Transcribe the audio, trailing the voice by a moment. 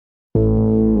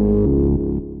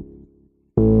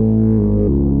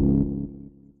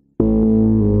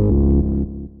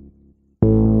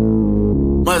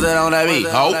it on that beat,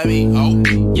 ho.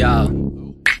 Yo,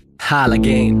 holla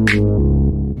again.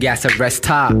 Gas a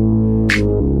Redstar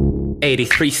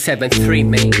 8373,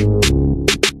 man.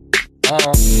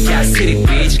 Gas City,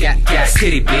 bitch, gas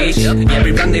City, bitch. Yeah,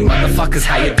 we run them motherfuckers,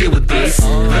 how you deal with this?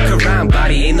 Look around,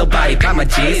 body, ain't nobody by my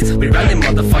jizz. We run them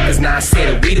motherfuckers, now I say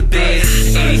that we the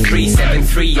best.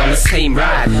 8373 on the same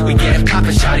ride. We get it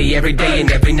poppin' shawty every day and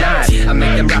every night. I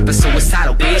make them rappers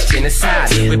suicidal, bitch,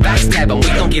 genocide. We backstab 'em, we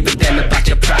gon' give a damn about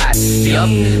your pride. Yup,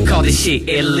 call this shit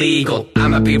illegal.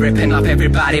 I'ma be ripping off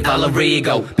everybody,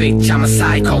 Valerigo. Bitch, I'm a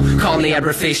psycho. Call me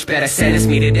every fish, better sentence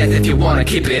me to death if you wanna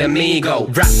keep it amigo.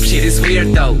 Rap shit is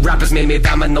weird though. Rappers made me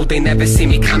vomit, no, they never see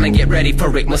me coming. Get ready for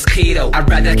Rick Mosquito. I'd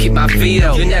rather keep my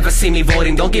veto. You never see me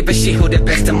voting, don't give a shit who the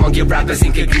best among your rappers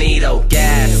incognito.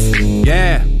 Gas.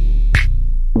 Yeah.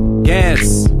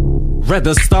 Gas.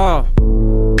 Redstar.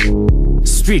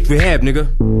 Street rehab, nigga.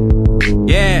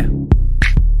 Yeah.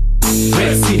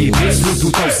 Red City bitch من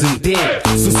 2010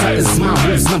 سوسة اسمع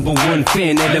موز #1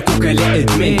 فان انا كوكا لا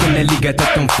ادمان انا اللي قاعدة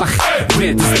تنفخ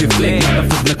ريد استفلاك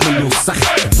نفذ لك منه صخ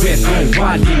ريد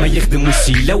كومبالي ما يخدموش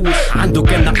يلوش عنده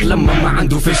كان قلم ما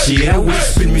عنده فاش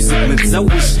يروش بالميوزك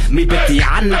متزوج ما يبات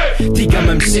يعنق تيقا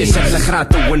ما مشاش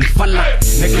الاخرات ونفلق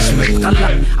ماكش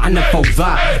متقلق عنا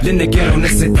فوضى لنا كانوا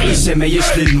ناس تعيش ما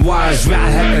ياش للنواج واع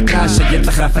هكا كراشة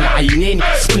يتلخرا في العينين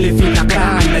شكون اللي فينا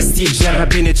قرا الناس ستيل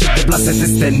جربين تشد بلاصة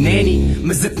تستناني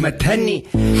مزت ما تهني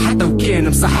حتى وكان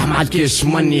مصح مع الكيش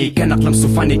ماني كان اقلم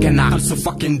صوفاني كان عقل so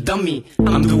fucking dummy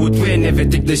I'm the wood when never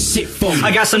take the shit from me.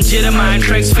 I got some genuine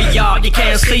tricks for y'all, you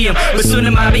can't see them, but soon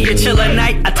it might be a chillin'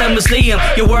 night. I tell museum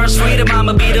your words freedom,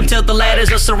 I'ma beat them till the ladders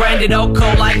are surrendered. Oh,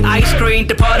 cold like ice cream,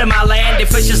 depart of my land. The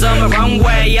fishes on the wrong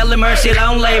way, yelling mercy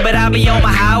lonely, but I be on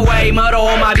my highway, motor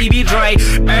on my BB Dre.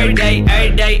 Every day,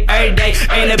 every day, every day,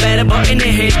 ain't a better button to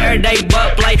hit every day but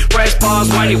play. Press pause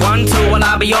 21-2, while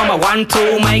I be on my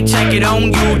 1-2, make check it on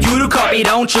you. You the copy,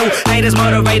 don't you? Haters,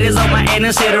 motivators on my end,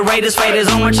 the raiders, faders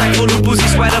on my track, full of pussy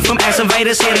sweater from ass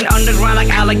invaders, hitting underground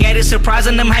like alligators,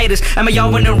 surprising them haters. I'm a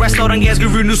y'all in the restaurant, gas,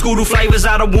 giving new school to flavors.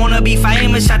 I don't wanna be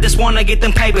famous, I just wanna get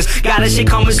them papers. Got a shit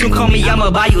coming soon, call me, I'ma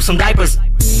buy you some diapers.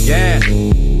 Yeah.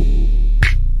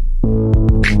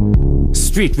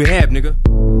 Street rehab, nigga.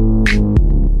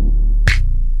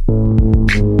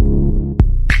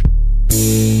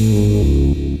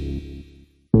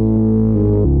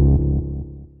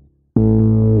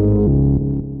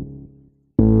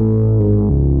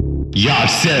 Y'all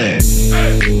said.